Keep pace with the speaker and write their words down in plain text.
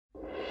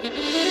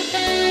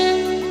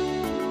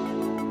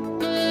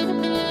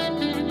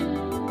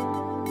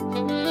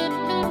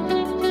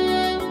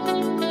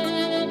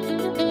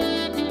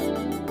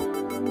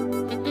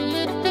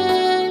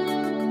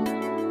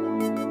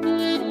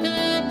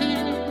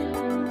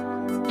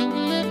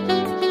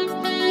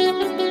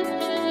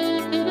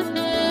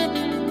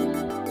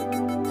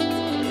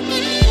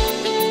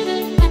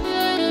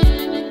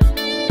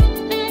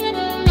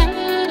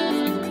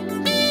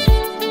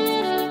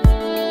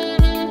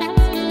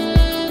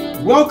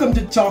Welcome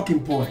to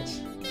Talking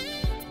Points.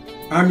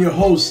 I'm your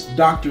host,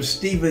 Dr.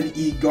 Stephen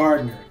E.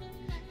 Gardner,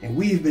 and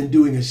we've been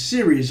doing a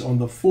series on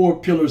the 4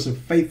 pillars of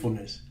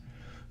faithfulness.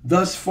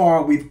 Thus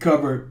far, we've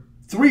covered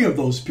 3 of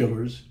those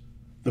pillars,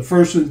 the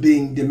first one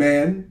being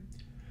demand,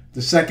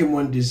 the second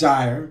one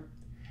desire,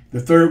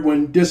 the third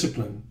one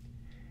discipline.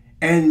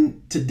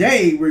 And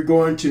today we're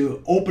going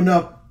to open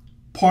up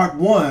part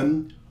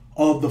 1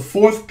 of the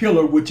 4th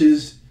pillar, which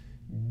is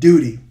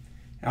duty.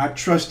 I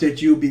trust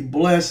that you'll be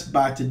blessed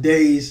by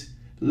today's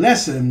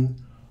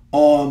lesson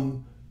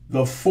on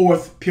the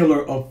 4th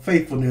pillar of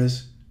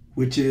faithfulness,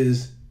 which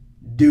is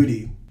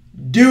duty.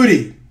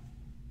 Duty.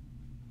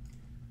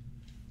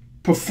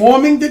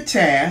 Performing the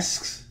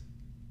tasks,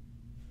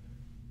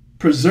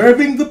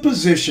 preserving the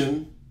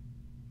position,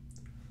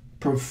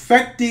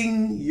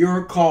 perfecting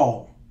your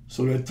call.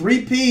 So there are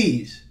 3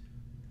 P's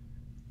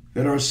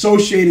that are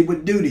associated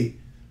with duty.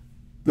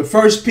 The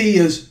first P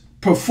is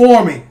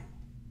performing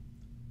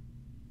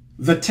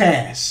the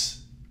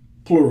tasks,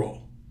 plural.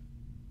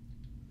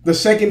 The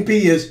second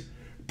P is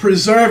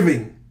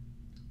preserving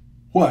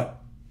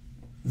what?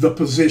 The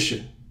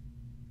position.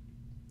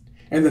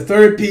 And the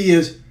third P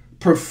is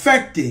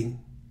perfecting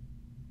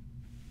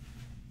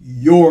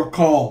your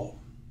call.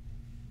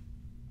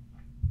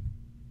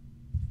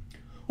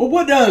 Well,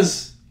 what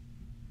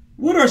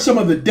are some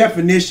of the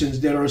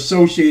definitions that are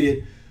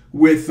associated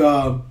with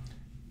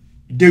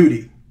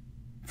duty?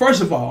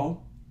 First of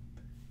all,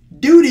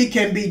 duty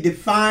can be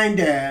defined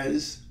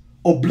as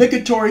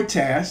obligatory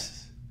tasks,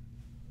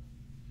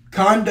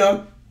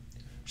 conduct,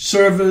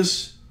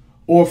 service,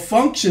 or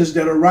functions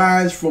that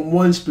arise from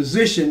one's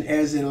position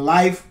as in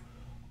life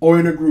or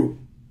in a group.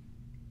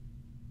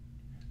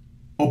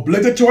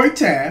 Obligatory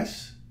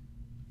tasks,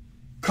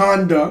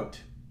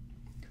 conduct,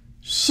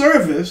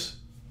 service,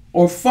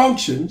 or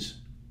functions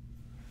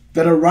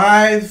that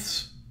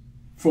arise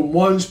from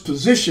one's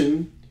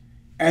position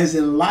as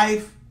in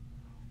life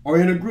or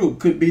in a group.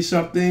 Could be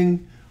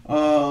something,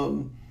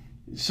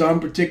 some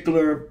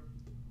particular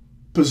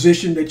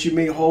position that you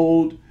may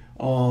hold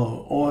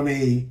on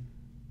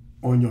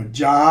your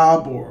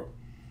job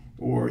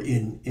or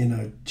in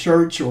a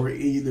church or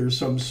either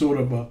some sort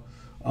of a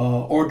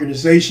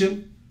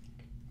organization.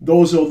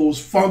 Those are those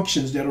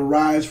functions that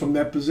arise from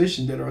that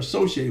position that are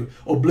associated with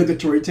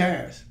obligatory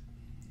tasks.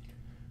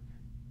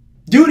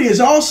 Duty is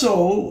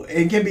also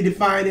and can be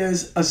defined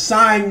as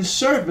assigned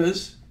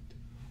service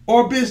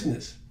or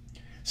business,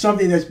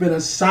 something that's been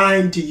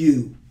assigned to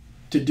you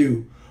to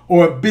do,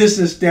 or a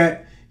business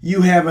that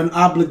you have an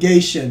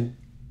obligation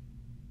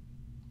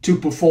to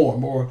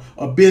perform, or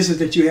a business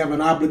that you have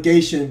an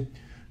obligation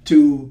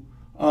to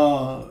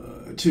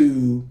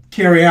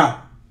carry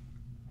out.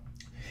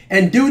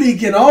 And duty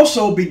can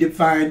also be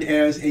defined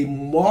as a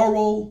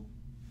moral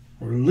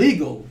or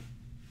legal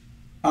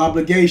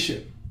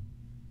obligation.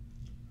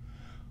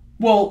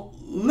 Well,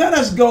 let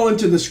us go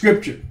into the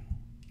scripture.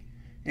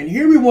 And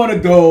here we want to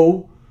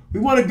go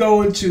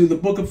into the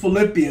book of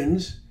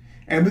Philippians,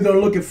 and we're going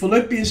to look at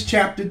Philippians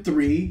chapter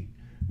 3,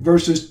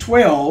 verses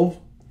 12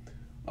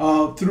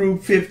 through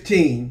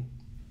 15.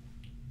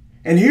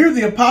 And here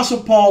the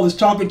Apostle Paul is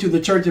talking to the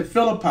church at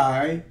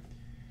Philippi,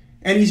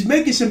 and he's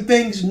making some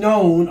things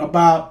known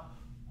about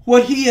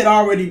what he had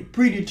already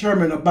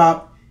predetermined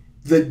about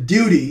the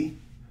duty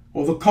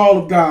or the call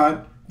of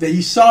God that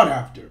he sought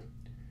after.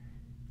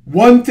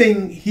 One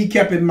thing he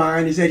kept in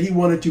mind is that he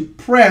wanted to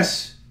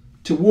press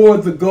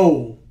toward the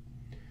goal.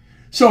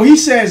 So he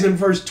says in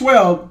verse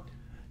 12,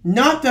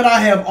 "Not that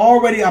I have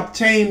already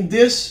obtained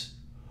this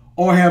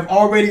or have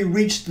already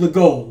reached the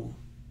goal,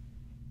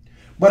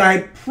 but I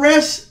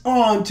press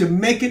on to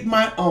make it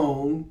my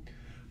own,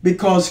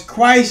 because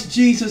Christ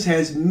Jesus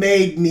has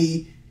made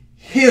me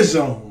his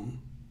own."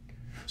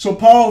 So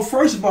Paul,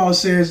 first of all,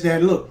 says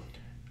that, look,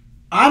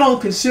 I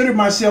don't consider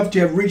myself to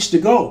have reached the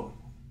goal,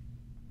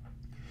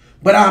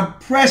 but I'm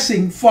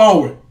pressing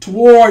forward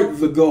toward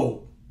the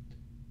goal,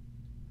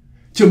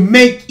 to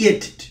make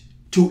it,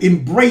 to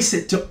embrace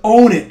it, to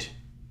own it.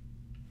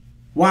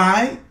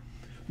 Why?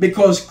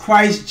 Because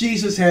Christ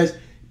Jesus has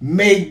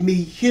made me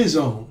his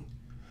own.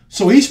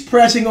 So he's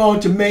pressing on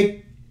to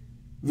make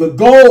the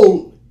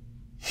goal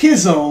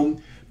his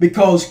own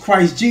because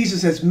Christ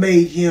Jesus has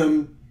made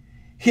him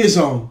his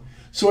own.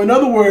 So in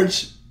other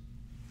words,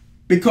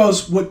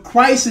 because what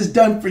Christ has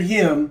done for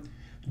him,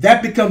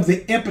 that becomes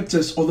the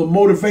impetus or the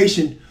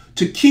motivation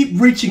to keep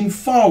reaching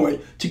forward,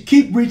 to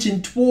keep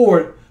reaching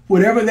toward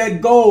whatever that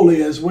goal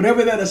is,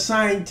 whatever that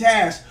assigned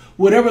task,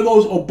 whatever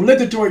those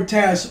obligatory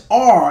tasks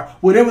are,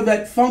 whatever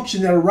that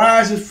function that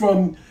arises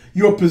from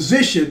your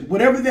position,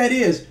 whatever that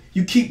is,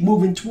 you keep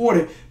moving toward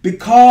it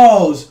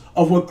because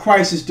of what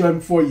Christ has done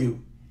for you.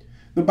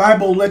 The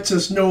Bible lets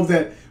us know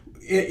that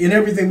in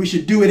everything we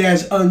should do it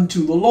as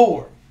unto the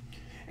Lord.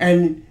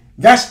 And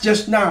that's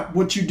just not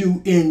what you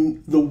do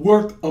in the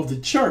work of the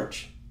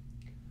church.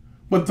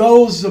 But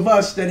those of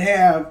us that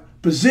have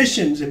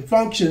positions and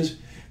functions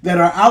that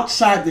are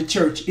outside the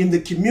church, in the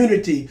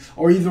community,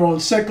 or either on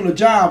secular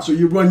jobs, or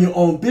you run your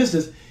own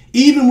business,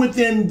 even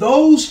within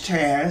those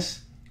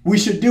tasks, we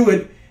should do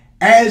it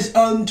as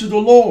unto the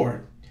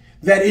Lord.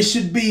 That it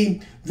should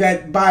be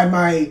that by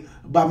my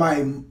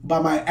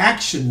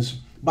actions,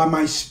 by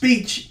my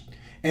speech,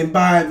 and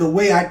by the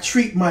way I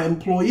treat my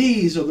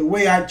employees, or the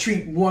way I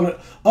treat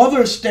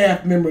other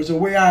staff members, or the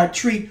way I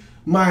treat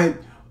my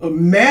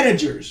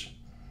managers.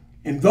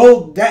 And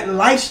though that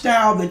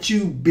lifestyle that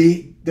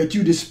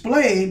you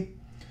display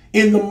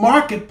in the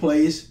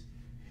marketplace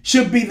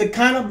should be the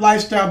kind of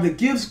lifestyle that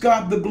gives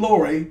God the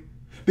glory,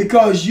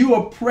 because you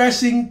are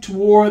pressing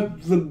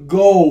toward the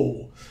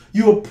goal.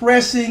 You are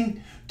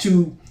pressing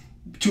to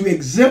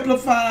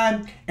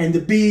exemplify and to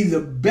be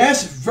the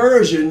best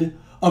version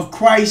of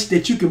Christ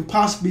that you can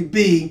possibly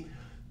be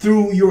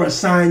through your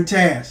assigned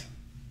task.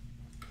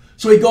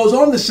 So he goes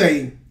on to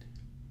say,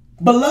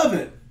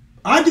 beloved,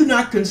 I do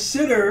not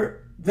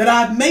consider that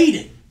I've made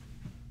it.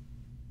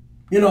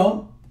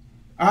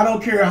 I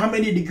don't care how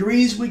many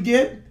degrees we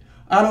get.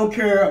 I don't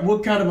care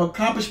what kind of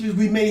accomplishments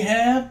we may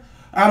have.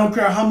 I don't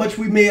care how much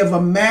we may have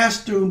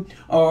amassed through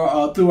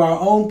our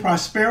own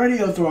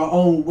prosperity or through our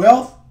own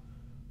wealth.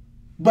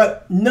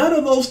 But none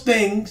of those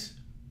things,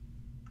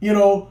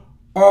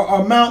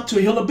 amount to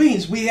a hill of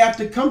beans. We have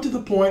to come to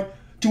the point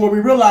to where we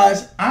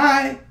realize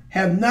I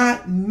have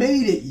not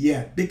made it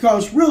yet.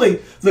 Because really,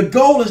 the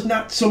goal is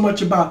not so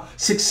much about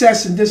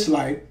success in this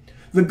life.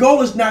 The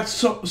goal is not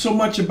so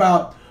much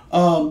about,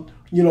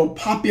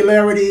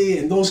 popularity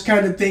and those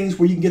kind of things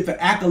where you can get the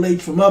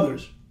accolades from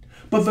others.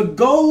 But the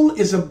goal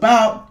is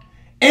about,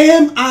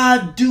 am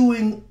I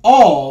doing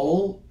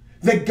all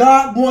that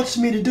God wants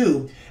me to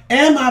do?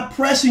 Am I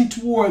pressing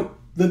toward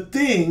the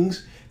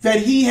things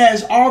that he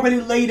has already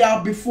laid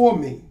out before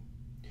me?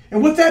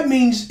 And what that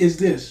means is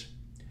this.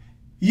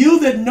 You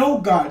that know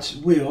God's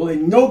will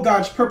and know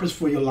God's purpose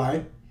for your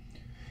life,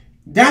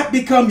 that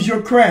becomes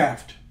your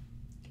craft.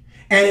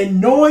 And in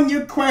knowing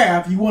your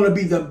craft, you want to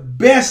be the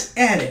best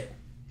at it.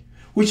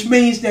 Which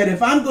means that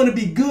if I'm going to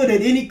be good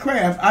at any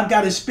craft, I've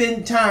got to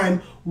spend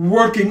time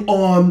working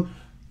on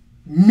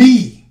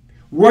me,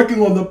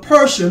 working on the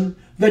person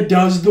that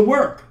does the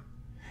work.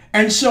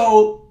 And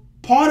so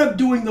part of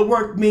doing the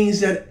work means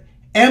that,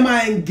 am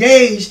I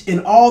engaged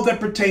in all that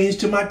pertains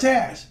to my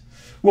task?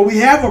 Well, we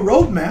have a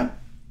roadmap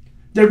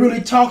that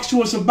really talks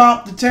to us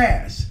about the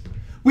task.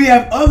 We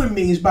have other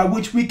means by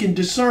which we can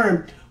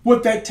discern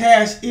what that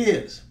task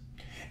is.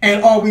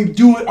 And are we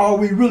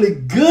really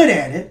good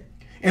at it?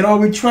 And are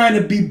we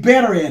trying to be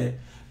better at it?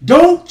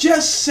 Don't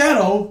just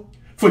settle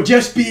for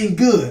just being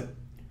good,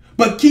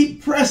 but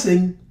keep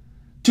pressing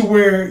to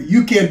where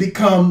you can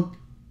become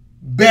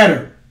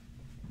better.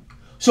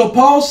 So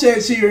Paul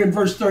says here in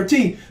verse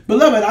 13,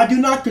 beloved, I do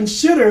not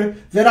consider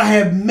that I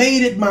have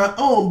made it my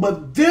own,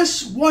 but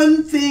this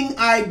one thing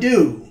I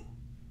do,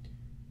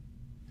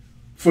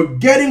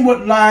 forgetting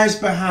what lies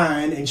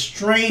behind and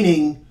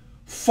straining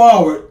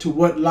forward to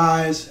what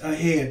lies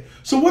ahead.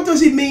 So what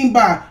does he mean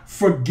by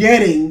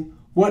forgetting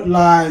what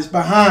lies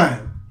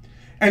behind?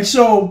 And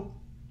so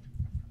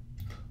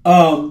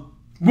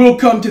we'll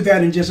come to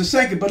that in just a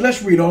second, but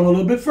let's read on a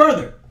little bit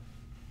further.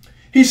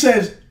 He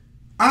says,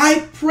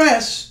 I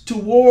press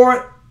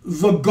toward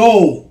the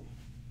goal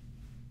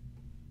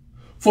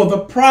for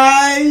the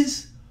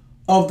prize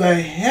of the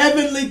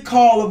heavenly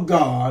call of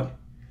God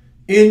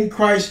in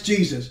Christ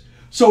Jesus.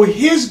 So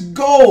his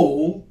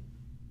goal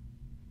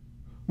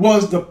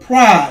was the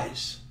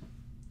prize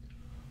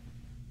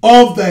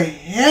of the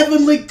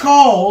heavenly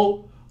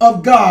call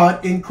of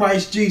God in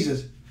Christ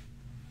Jesus.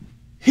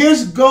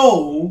 His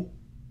goal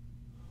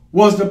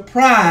was the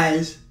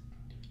prize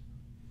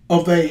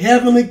of the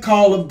heavenly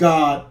call of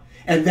God,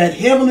 and that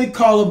heavenly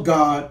call of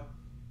God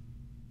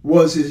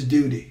was his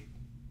duty.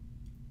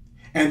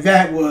 And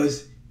that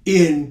was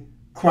in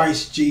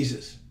Christ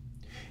Jesus.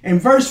 And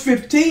verse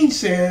 15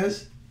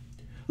 says,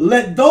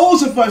 let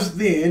those of us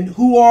then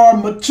who are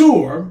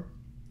mature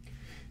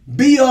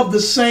be of the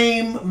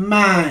same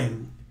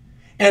mind.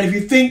 And if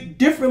you think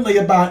differently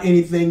about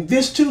anything,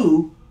 this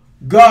too,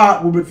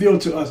 God will reveal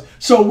to us.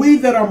 So we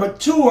that are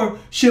mature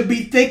should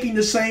be thinking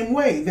the same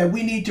way, that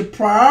we need to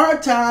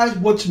prioritize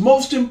what's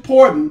most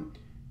important,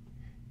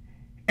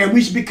 and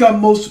we should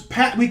become most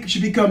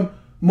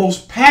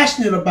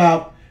passionate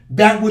about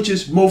that which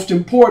is most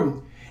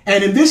important.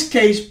 And in this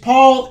case,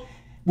 Paul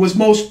was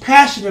most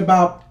passionate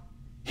about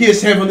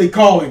his heavenly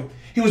calling.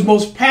 He was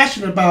most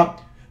passionate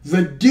about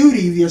the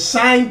duty, the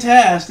assigned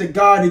task that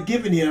God had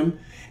given him,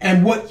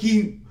 and what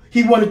he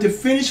wanted to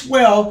finish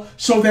well,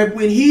 so that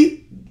when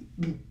he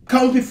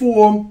comes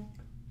before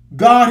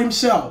God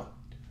himself,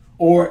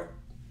 or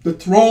the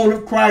throne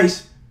of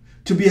Christ,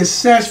 to be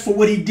assessed for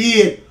what he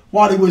did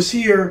while he was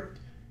here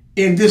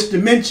in this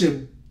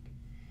dimension,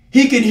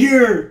 he can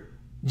hear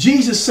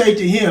Jesus say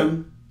to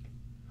him,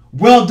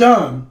 well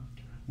done,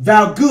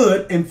 thou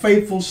good and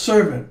faithful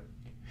servant.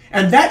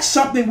 And that's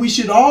something we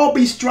should all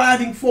be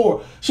striving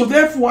for. So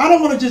therefore, I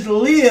don't want to just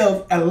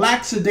live a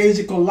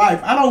lackadaisical life.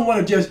 I don't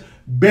want to just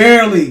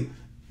barely,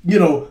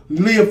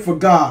 live for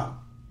God.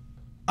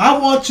 I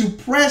want to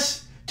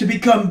press to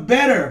become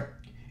better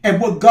at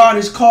what God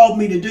has called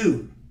me to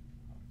do.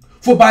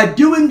 For by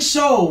doing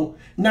so,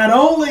 not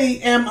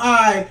only am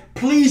I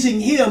pleasing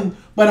him,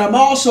 but I'm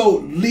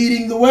also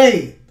leading the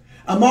way.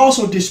 I'm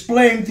also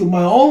displaying through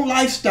my own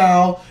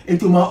lifestyle and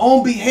through my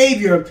own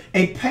behavior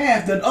a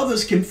path that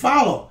others can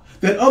follow,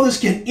 that others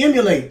can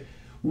emulate.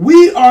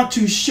 We are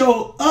to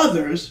show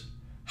others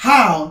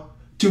how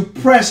to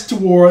press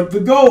toward the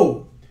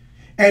goal.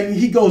 And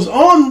he goes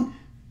on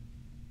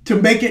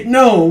to make it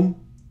known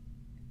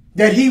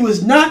that he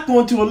was not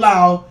going to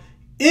allow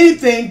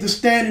anything to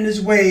stand in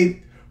his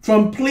way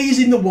from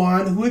pleasing the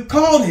one who had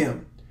called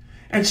him.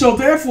 And so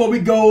therefore we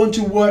go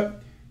into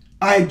what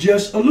I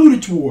just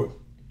alluded toward.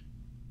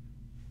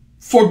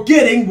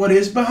 Forgetting what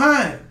is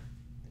behind.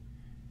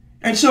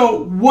 And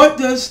so what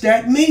does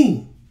that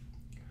mean?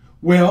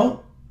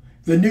 Well,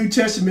 the New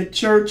Testament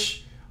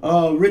church,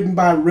 written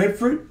by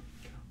Redford,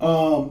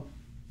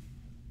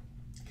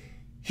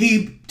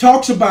 he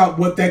talks about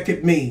what that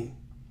could mean.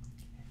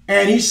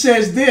 And he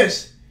says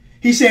this.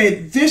 He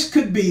said this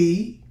could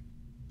be,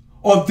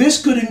 or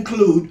this could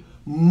include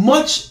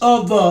much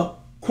of the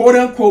quote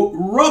unquote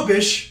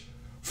rubbish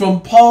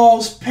from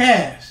Paul's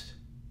past.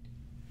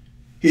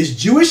 His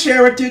Jewish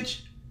heritage,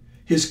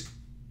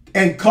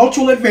 and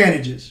cultural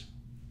advantages,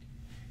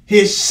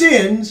 his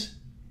sins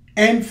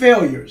and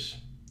failures,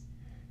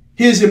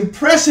 his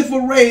impressive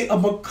array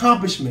of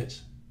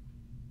accomplishments.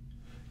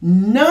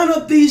 None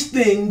of these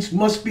things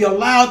must be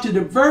allowed to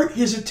divert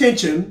his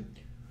attention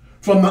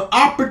from the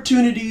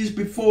opportunities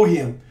before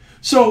him.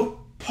 So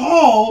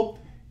Paul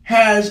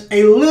has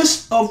a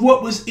list of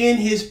what was in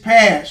his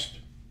past.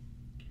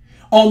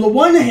 On the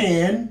one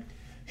hand,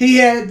 he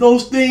had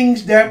those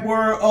things that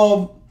were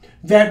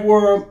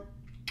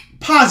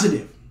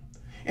positive.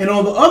 And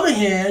on the other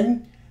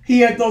hand, he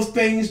had those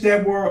things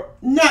that were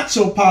not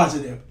so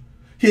positive.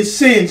 His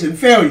sins and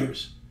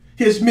failures,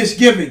 his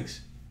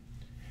misgivings,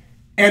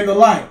 and the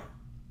like.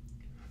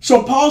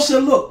 So Paul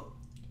said, look,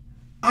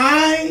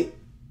 I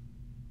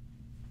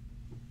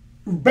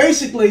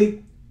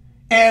basically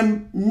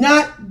I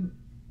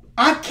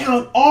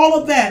count all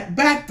of that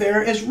back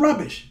there as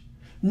rubbish.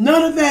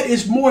 None of that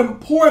is more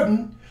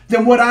important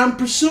than what I'm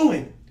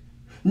pursuing.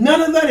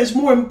 None of that is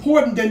more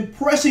important than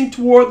pressing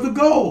toward the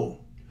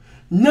goal.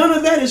 None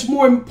of that is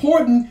more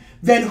important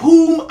than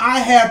whom I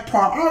have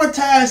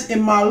prioritized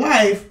in my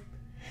life,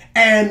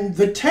 and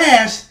the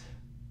task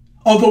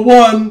of the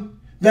one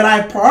that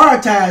I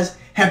prioritize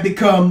have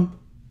become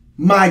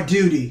my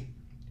duty.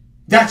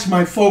 That's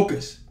my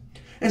focus.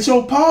 And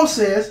so Paul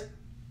says,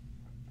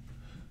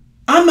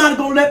 I'm not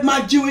going to let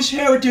my Jewish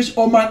heritage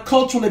or my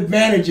cultural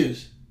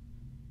advantages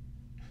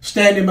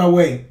stand in my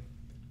way.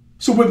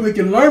 So what we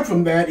can learn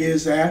from that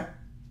is that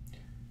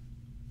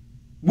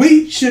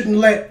we shouldn't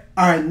let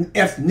our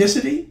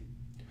ethnicity,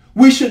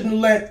 we shouldn't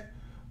let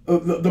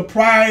the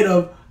pride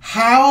of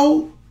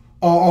how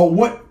or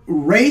what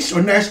race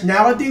or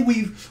nationality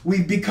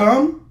we've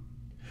become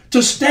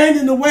to stand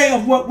in the way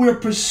of what we're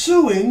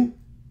pursuing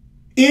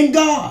in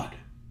God,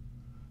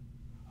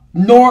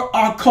 nor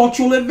our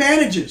cultural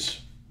advantages.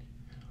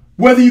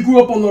 Whether you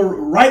grew up on the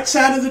right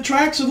side of the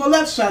tracks or the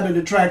left side of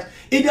the tracks,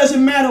 it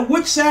doesn't matter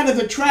which side of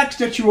the tracks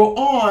that you were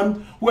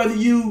on, whether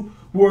you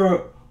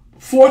were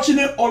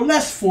fortunate or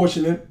less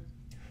fortunate.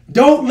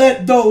 Don't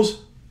let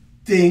those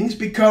things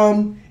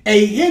become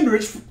a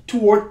hindrance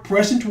toward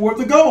pressing toward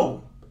the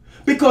goal.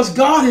 Because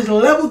God has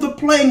leveled the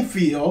playing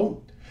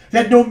field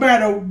that no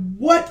matter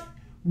what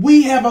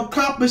we have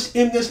accomplished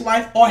in this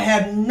life or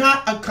have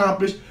not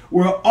accomplished,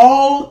 we're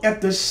all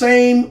at the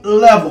same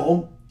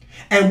level.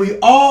 And we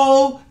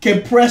all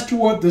can press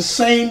toward the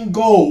same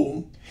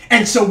goal.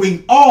 And so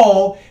we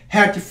all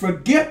have to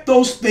forget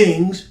those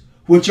things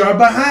which are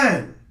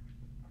behind.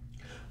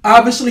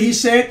 Obviously, he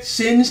said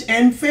sins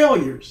and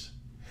failures.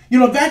 You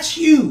know, that's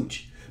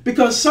huge.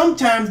 Because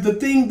sometimes the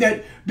thing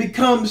that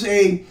becomes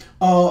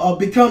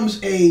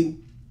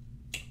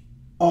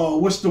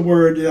what's the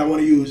word that I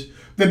want to use?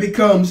 That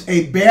becomes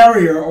a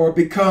barrier or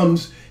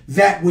becomes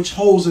that which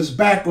holds us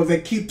back or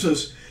that keeps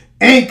us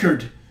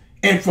anchored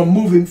and from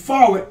moving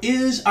forward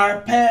is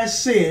our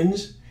past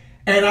sins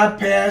and our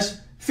past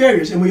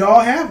failures. And we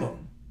all have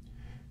them.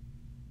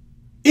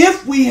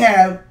 If we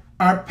have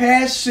our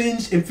past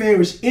sins and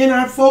failures in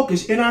our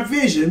focus, in our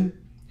vision,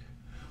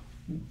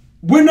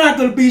 we're not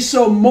going to be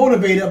so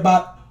motivated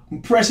about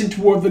pressing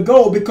toward the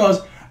goal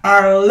because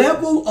our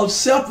level of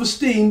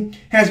self-esteem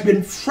has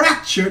been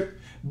fractured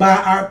by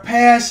our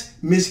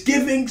past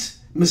misgivings,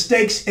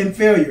 mistakes, and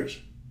failures.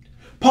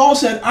 Paul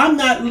said, I'm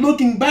not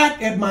looking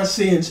back at my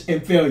sins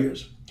and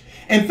failures.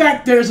 In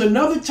fact, there's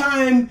another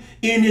time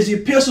in his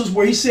epistles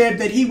where he said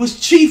that he was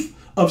chief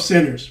of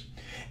sinners.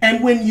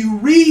 And when you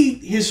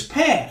read his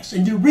past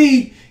and you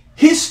read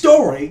his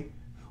story,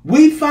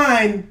 we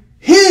find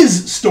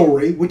his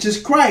story, which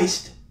is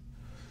Christ,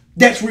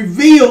 that's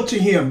revealed to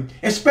him,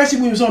 especially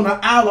when he was on the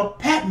Isle of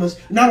Patmos,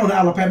 not on the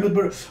Isle of Patmos,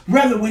 but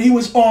rather when he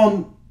was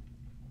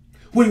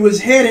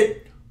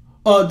headed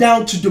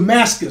down to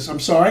Damascus,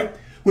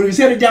 when he was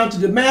headed down to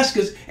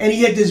Damascus and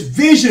he had this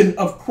vision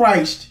of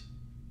Christ.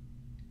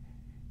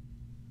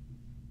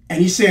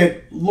 And he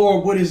said,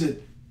 Lord, what is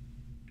it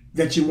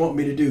that you want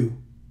me to do?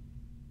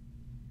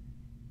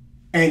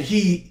 And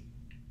he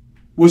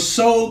was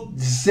so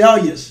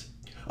zealous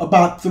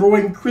about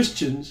throwing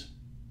Christians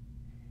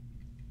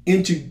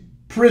into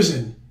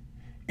prison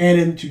and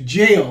into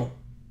jail.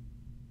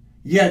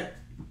 Yet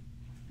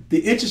the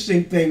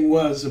interesting thing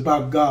was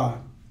about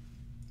God.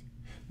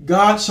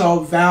 God saw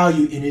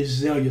value in his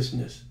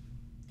zealousness.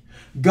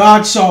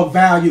 God saw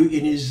value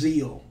in his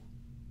zeal.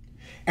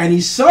 And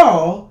he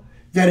saw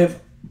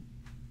that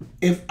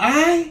if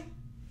I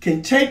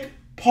can take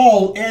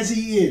Paul as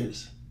he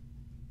is,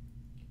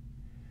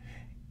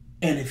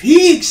 and if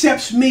he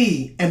accepts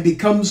me and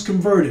becomes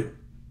converted,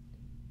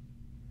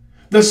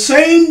 the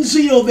same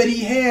zeal that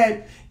he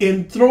had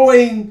in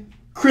throwing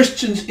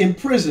Christians in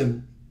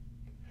prison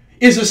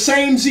is the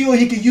same zeal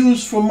he could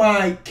use for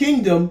my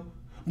kingdom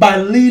by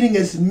leading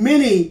as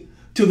many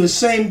to the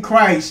same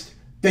Christ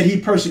that he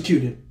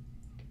persecuted.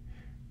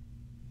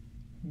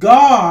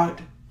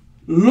 God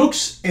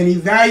looks and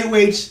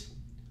evaluates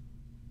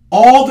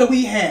all that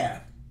we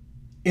have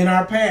in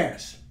our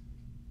past.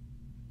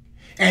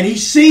 And he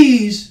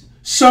sees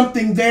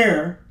something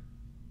there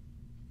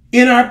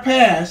in our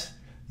past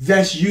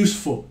that's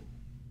useful.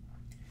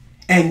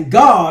 And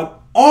God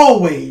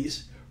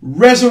always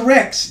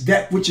resurrects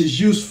that which is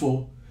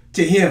useful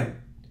to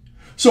him.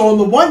 So on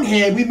the one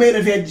hand, we may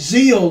have had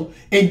zeal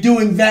in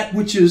doing that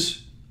which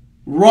is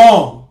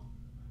wrong,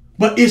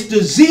 but it's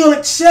the zeal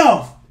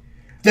itself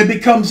that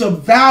becomes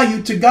of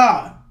value to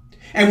God.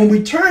 And when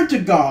we turn to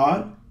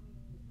God,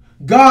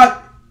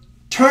 God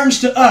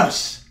turns to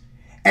us.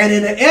 And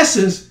in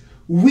essence,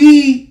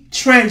 we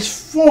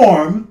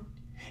transform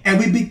and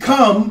we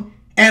become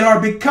and are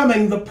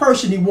becoming the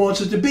person he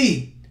wants us to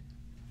be.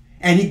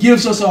 And he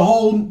gives us a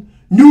whole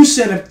new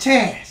set of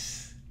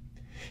tasks.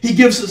 He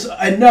gives us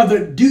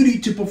another duty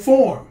to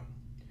perform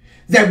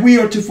that we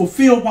are to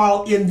fulfill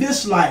while in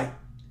this life.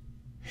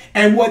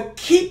 And what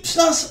keeps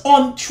us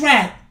on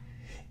track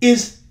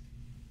is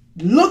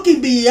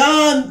looking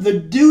beyond the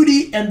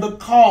duty and the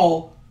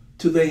call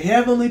to the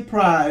heavenly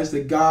prize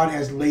that God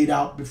has laid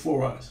out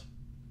before us.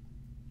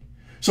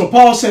 So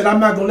Paul said, I'm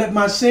not going to let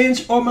my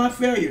sins or my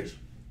failures,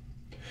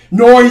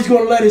 nor he's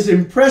going to let his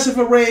impressive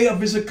array of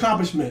his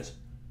accomplishments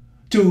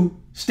to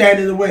stand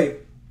in the way.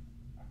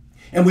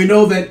 And we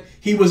know that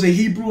he was a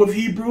Hebrew of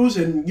Hebrews,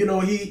 and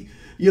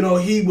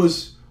he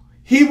was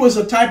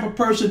a type of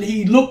person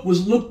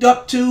was looked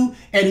up to,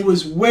 and he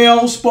was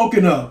well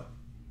spoken of.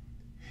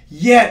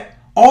 Yet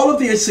all of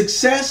the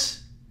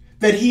success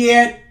that he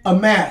had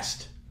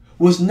amassed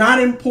was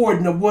not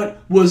important of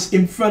what was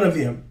in front of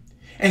him.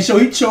 And so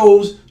he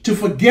chose to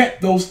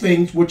forget those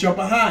things which are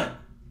behind.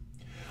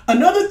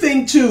 Another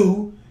thing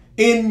too,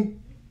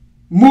 in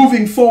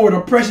moving forward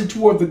or pressing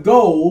toward the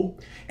goal,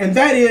 and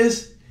that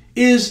is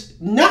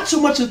not so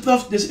much the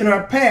stuff that's in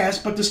our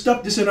past, but the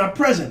stuff that's in our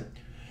present.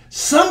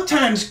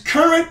 Sometimes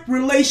current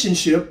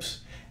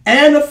relationships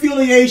and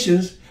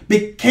affiliations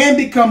can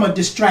become a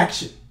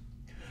distraction.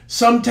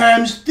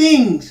 Sometimes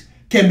things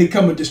can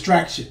become a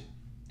distraction,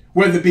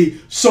 whether it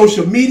be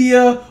social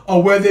media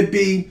or whether it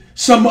be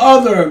some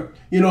other,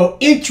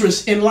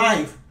 interest in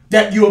life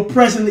that you're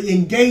presently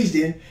engaged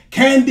in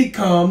can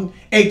become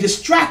a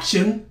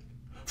distraction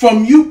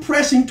from you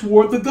pressing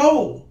toward the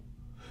goal.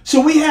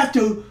 So we have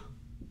to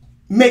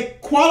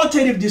make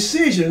qualitative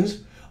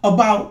decisions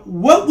about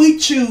what we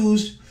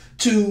choose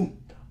to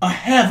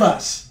have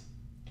us.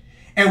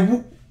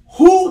 And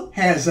who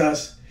has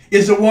us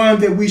is the one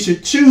that we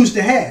should choose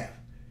to have.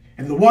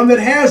 And the one that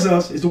has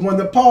us is the one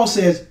that Paul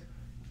says,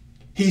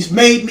 he's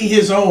made me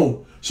his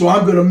own, so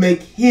I'm going to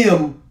make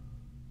him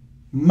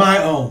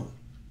my own.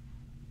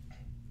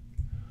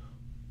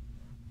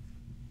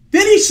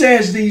 Then he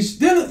says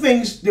then the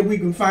things that we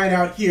can find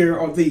out here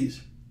are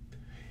these.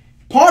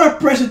 Part of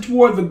pressing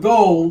toward the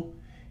goal,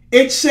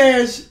 it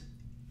says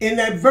in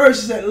that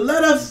verse that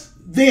let us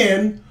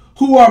then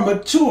who are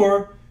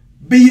mature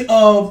be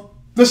of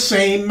the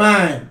same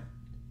mind.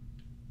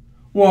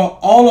 Well,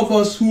 all of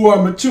us who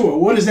are mature,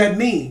 what does that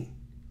mean?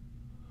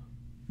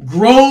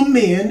 Grown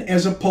men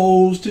as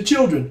opposed to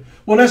children.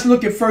 Well, let's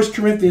look at 1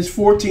 Corinthians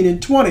 14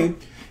 and 20.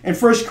 And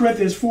 1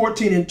 Corinthians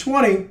 14 and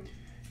 20,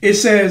 it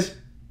says,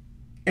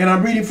 and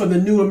I'm reading from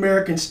the New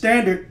American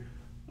Standard,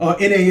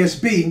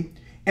 NASB,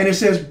 and it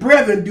says,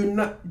 brethren,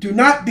 do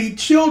not be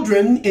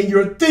children in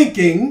your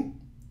thinking,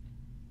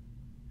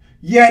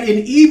 yet in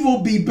evil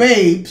be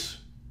babes,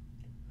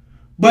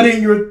 but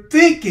in your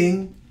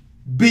thinking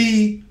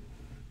be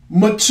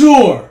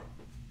mature.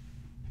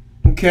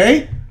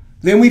 Okay?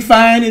 Then we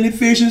find in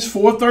Ephesians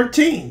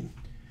 4:13.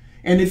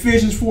 In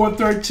Ephesians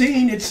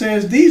 4:13, it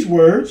says these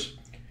words,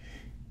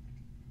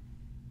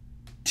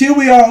 till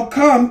we all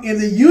come in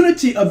the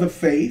unity of the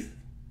faith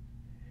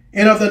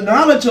and of the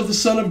knowledge of the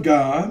Son of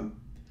God,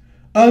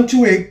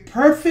 unto a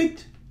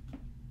perfect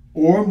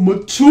or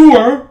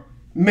mature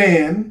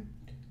man,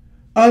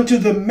 unto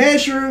the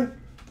measure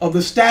of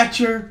the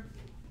stature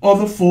of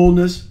the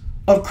fullness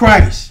of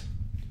Christ.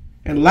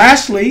 And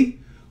lastly,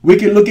 we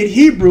can look at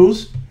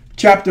Hebrews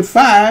chapter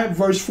 5,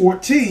 verse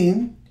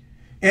 14,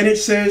 and it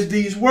says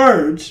these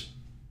words,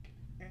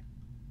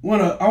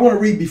 I want to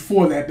read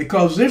before that,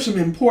 because there's some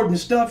important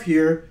stuff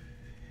here.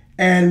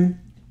 And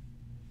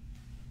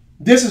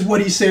this is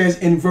what he says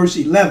in verse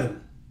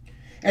 11.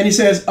 And he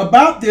says,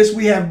 about this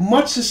we have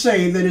much to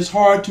say that is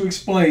hard to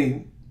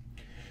explain,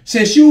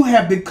 since you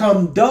have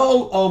become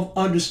dull of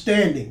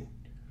understanding.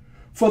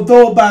 For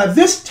though by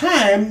this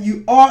time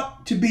you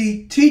ought to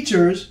be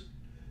teachers,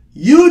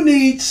 you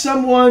need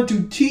someone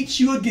to teach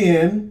you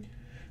again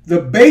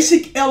the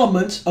basic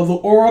elements of the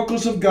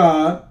oracles of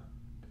God.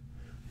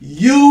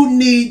 You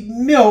need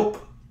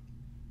milk,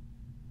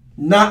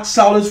 not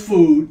solid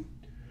food.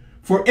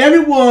 For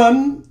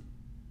everyone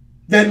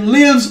that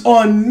lives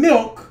on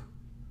milk,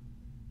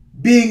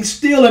 being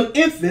still an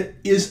infant,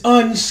 is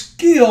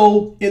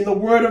unskilled in the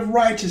word of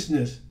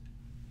righteousness.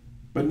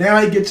 But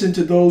now he gets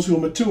into those who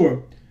are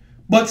mature.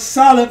 But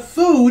solid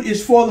food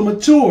is for the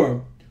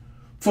mature,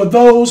 for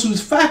those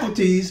whose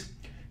faculties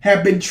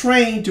have been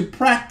trained to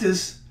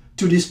practice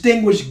to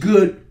distinguish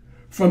good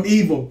from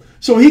evil.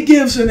 So he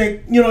gives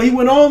he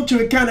went on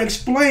to kind of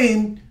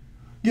explain,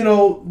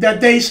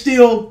 that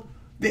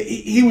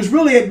he was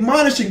really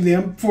admonishing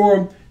them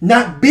for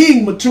not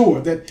being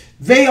mature, that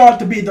they ought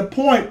to be at the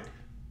point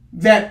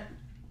that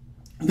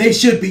they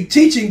should be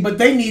teaching, but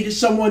they needed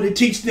someone to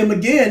teach them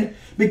again,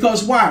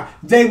 because why?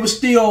 They were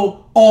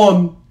still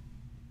on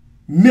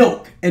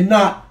milk and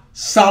not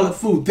solid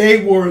food.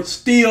 They were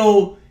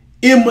still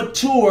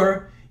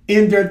immature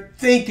in their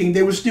thinking.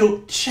 They were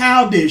still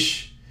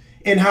childish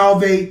in how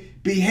they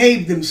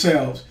behaved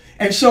themselves.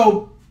 And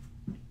so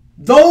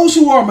those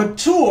who are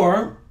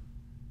mature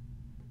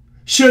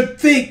should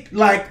think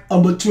like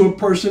a mature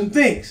person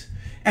thinks.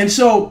 And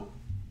so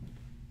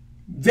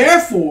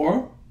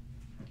therefore,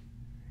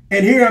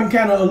 and here I'm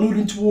kind of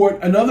alluding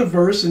toward another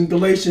verse in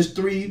Galatians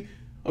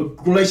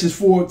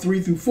 4,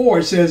 3 through 4.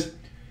 It says,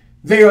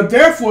 they are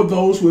therefore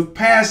those who have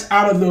passed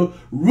out of the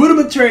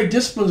rudimentary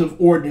disciplines of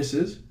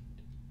ordinances,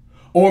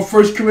 or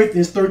 1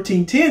 Corinthians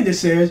 13:10 that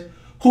says,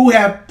 who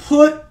have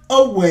put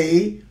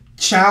away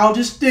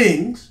childish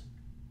things,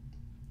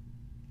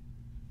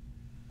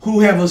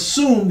 who have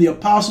assumed the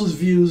apostles'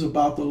 views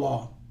about the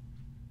law.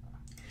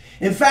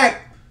 In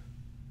fact,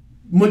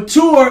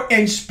 mature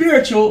and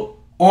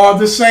spiritual are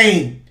the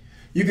same.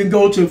 You can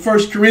go to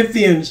 1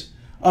 Corinthians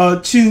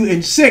 2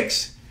 and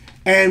 6,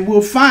 and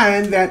we'll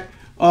find that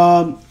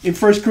in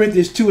 1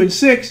 Corinthians 2 and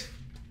 6,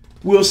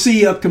 we'll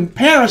see a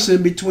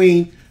comparison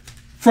between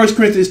 1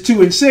 Corinthians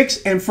 2 and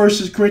 6 and 1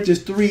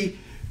 Corinthians 3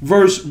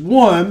 verse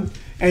 1.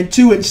 And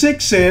 2 and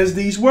 6 says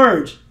these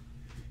words,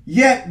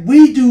 yet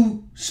we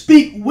do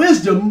speak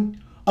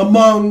wisdom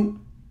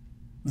among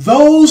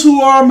those who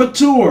are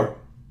mature,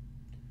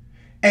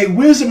 a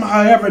wisdom,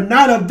 however,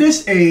 not of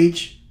this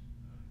age,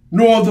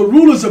 nor of the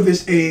rulers of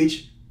this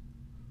age,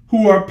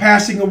 who are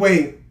passing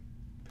away.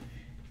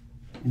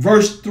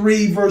 Verse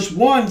 3, verse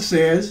 1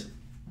 says,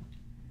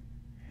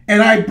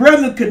 and I,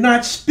 brethren, could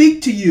not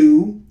speak to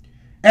you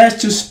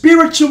as to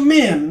spiritual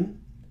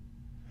men,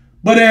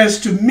 but as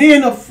to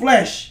men of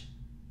flesh,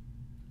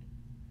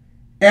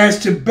 as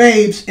to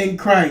babes in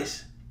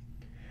Christ.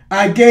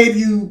 I gave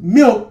you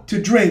milk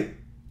to drink,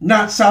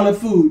 not solid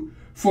food,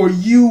 for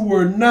you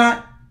were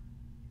not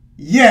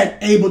yet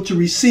able to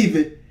receive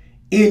it.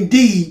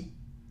 Indeed,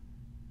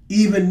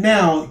 even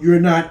now you're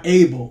not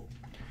able.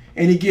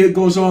 And he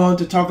goes on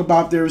to talk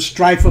about there is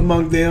strife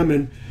among them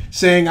and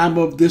saying, I'm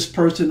of this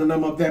person and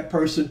I'm of that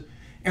person.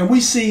 And we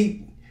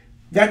see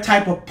that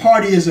type of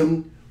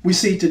partyism we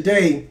see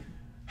today,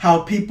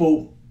 how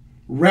people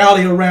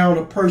rally around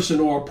a person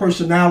or a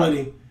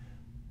personality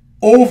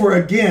over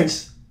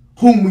against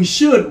whom we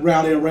should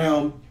rally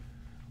around,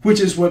 which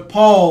is what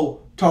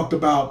Paul talked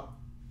about,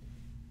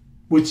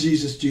 which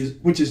is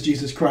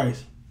Jesus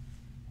Christ.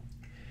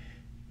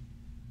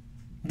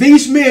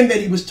 These men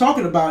that he was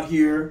talking about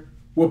here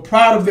were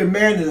proud of their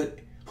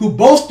manhood, who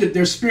boasted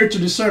their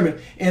spiritual discernment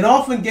and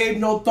often gave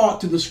no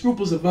thought to the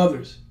scruples of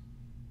others,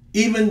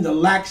 even the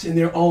lacks in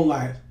their own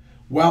lives.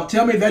 Well,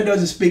 tell me that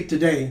doesn't speak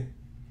today,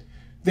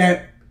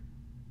 that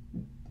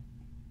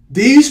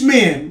these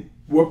men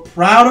were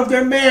proud of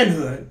their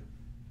manhood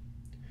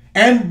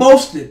and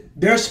boasted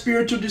their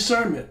spiritual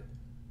discernment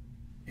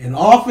and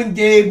often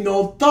gave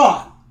no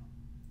thought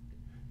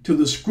to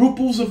the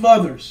scruples of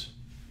others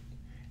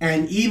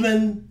and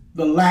even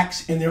the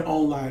lacks in their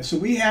own lives. So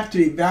we have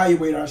to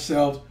evaluate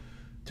ourselves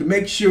to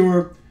make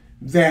sure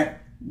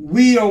that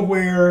we are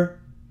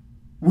where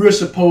we're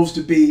supposed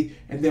to be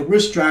and that we're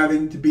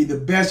striving to be the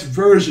best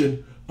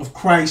version of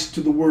Christ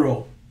to the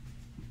world.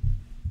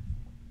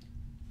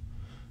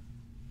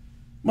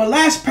 My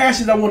last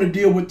passage I want to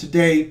deal with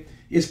today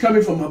is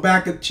coming from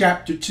Habakkuk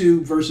chapter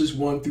 2, verses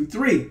 1 through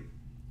 3.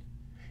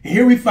 And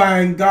here we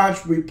find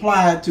God's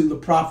reply to the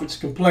prophet's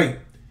complaint.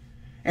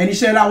 And he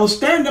said, I will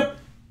stand up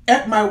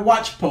at my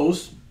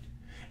watchpost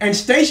and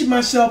station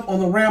myself on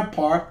the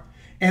rampart,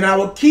 and I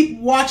will keep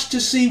watch to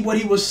see what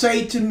he will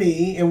say to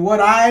me and what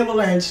I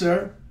will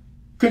answer,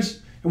 and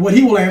what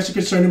he will answer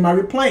concerning my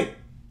complaint.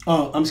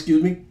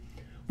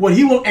 What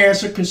he will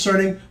answer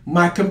concerning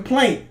my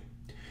complaint.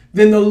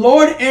 Then the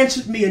Lord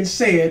answered me and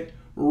said,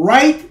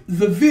 write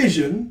the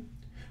vision,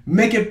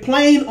 Make it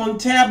plain on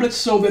tablets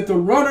so that the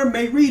runner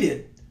may read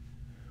it.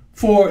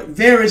 For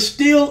there is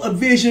still a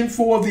vision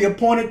for the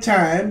appointed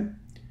time.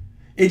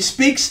 It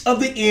speaks of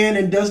the end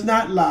and does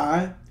not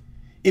lie.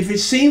 If it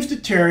seems to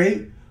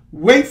tarry,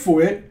 wait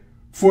for it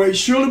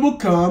surely will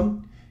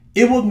come.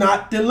 It will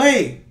not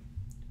delay.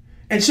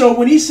 And so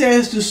when he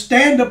says to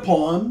stand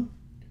upon,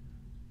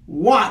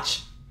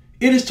 watch,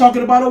 it is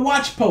talking about a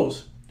watch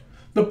post.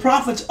 The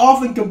prophets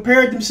often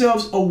compared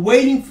themselves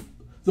awaiting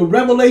the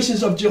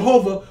revelations of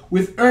Jehovah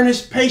with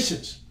earnest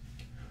patience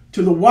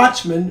to the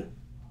watchman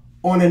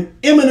on an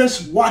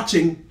eminence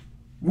watching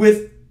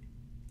with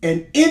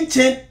an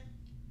intent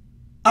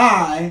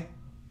eye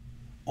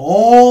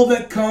all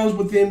that comes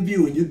within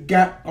view. And you've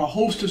got a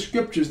host of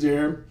scriptures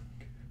there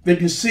that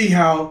can see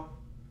how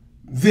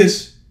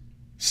this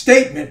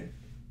statement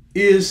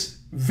is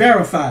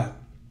verified.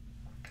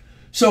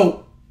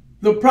 So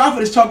the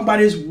prophet is talking about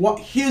his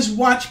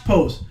watch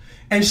post.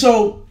 And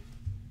so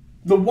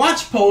the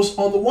watch post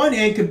on the one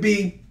hand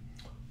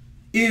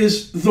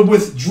is the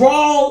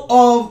withdrawal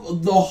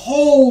of the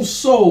whole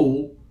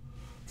soul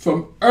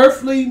from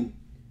earthly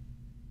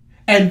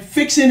and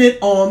fixing it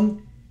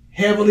on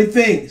heavenly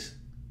things.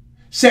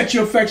 Set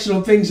your affection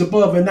on things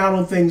above and not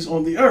on things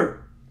on the earth.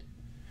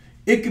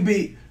 It could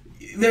be,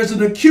 there's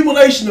an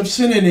accumulation of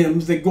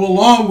synonyms that go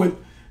along with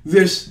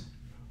this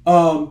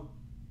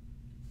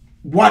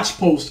watch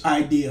post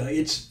idea.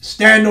 It's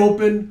stand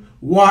open,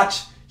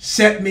 watch,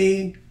 set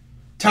me,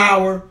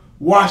 tower,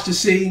 watch to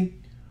see.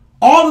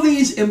 All of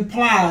these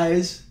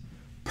implies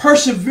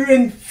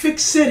persevering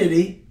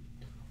fixity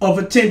of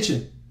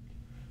attention.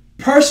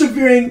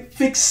 Persevering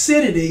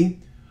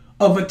fixity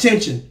of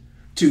attention.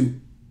 To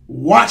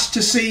watch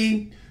to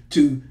see,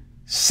 to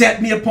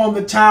set me upon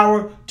the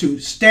tower, to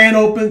stand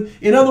open.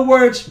 In other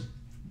words,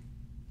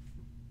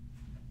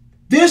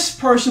 this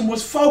person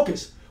was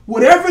focused.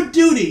 Whatever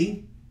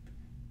duty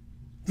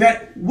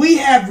that we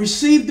have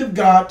received of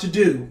God to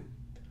do,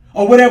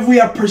 or whatever we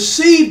have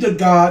perceived of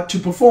God to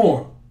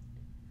perform,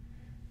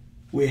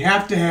 we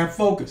have to have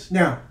focus.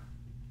 Now,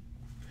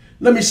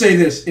 let me say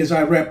this as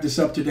I wrap this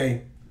up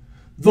today.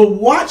 The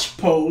watch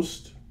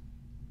post,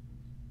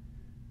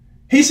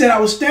 he said, I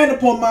will stand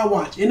upon my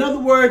watch. In other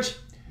words,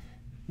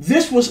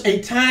 this was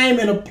a time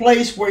and a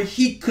place where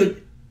he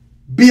could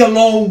be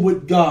alone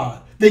with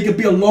God. They could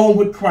be alone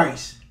with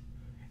Christ.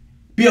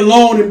 Be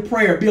alone in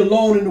prayer. Be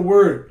alone in the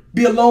word.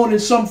 Be alone in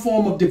some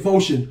form of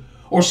devotion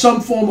or some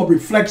form of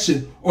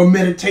reflection or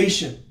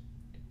meditation.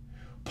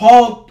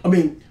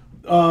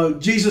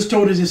 Jesus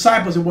told his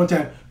disciples at one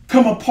time,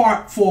 come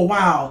apart for a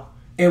while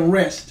and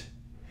rest.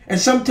 And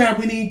sometimes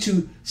we need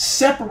to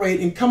separate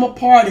and come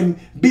apart and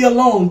be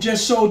alone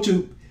just so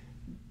to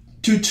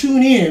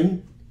tune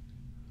in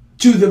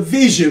to the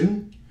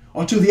vision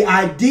or to the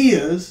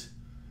ideas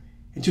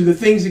and to the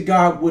things that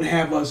God would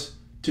have us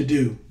to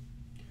do.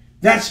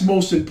 That's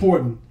most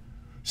important.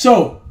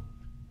 So,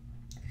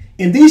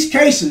 in these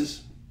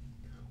cases,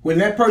 when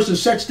that person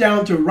sits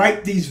down to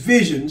write these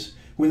visions,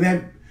 when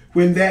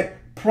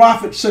that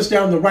prophet sits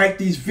down to write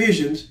these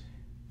visions,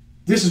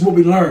 this is what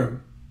we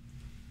learn.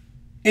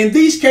 In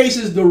these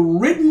cases, the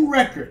written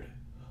record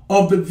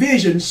of the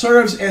vision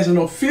serves as an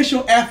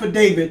official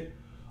affidavit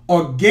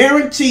or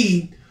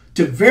guarantee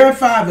to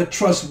verify the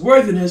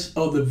trustworthiness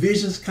of the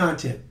vision's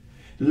content.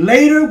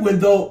 Later, when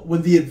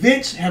the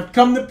events have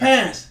come to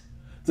pass,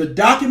 the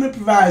document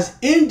provides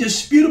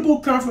indisputable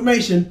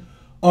confirmation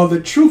of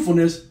the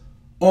truthfulness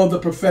of the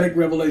prophetic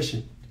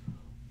revelation.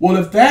 Well,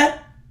 if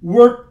that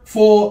worked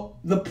for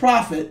the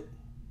prophet,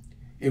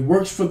 it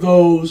works for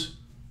those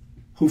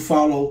who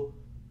follow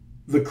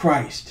the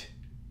Christ.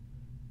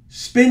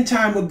 Spend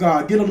time with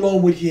God. Get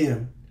alone with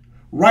him.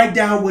 Write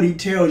down what he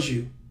tells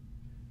you.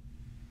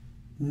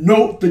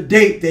 Note the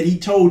date that he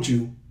told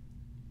you.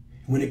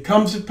 When it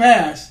comes to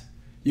pass,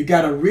 you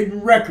got a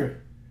written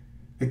record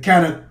that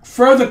kind of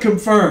further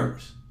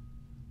confirms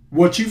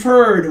what you've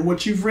heard and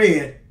what you've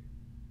read,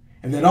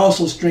 and that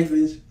also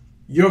strengthens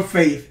your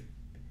faith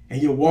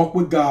and your walk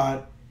with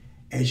God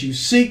as you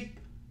seek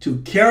to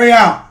carry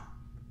out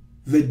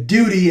the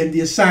duty and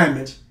the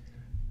assignments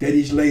that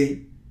he's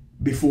laid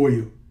before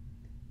you.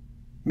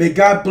 May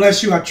God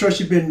bless you. I trust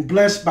you've been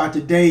blessed by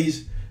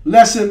today's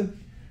lesson.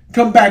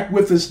 Come back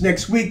with us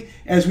next week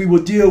as we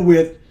will deal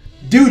with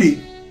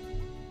duty,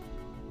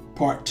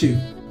 part 2.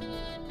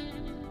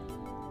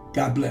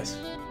 God bless.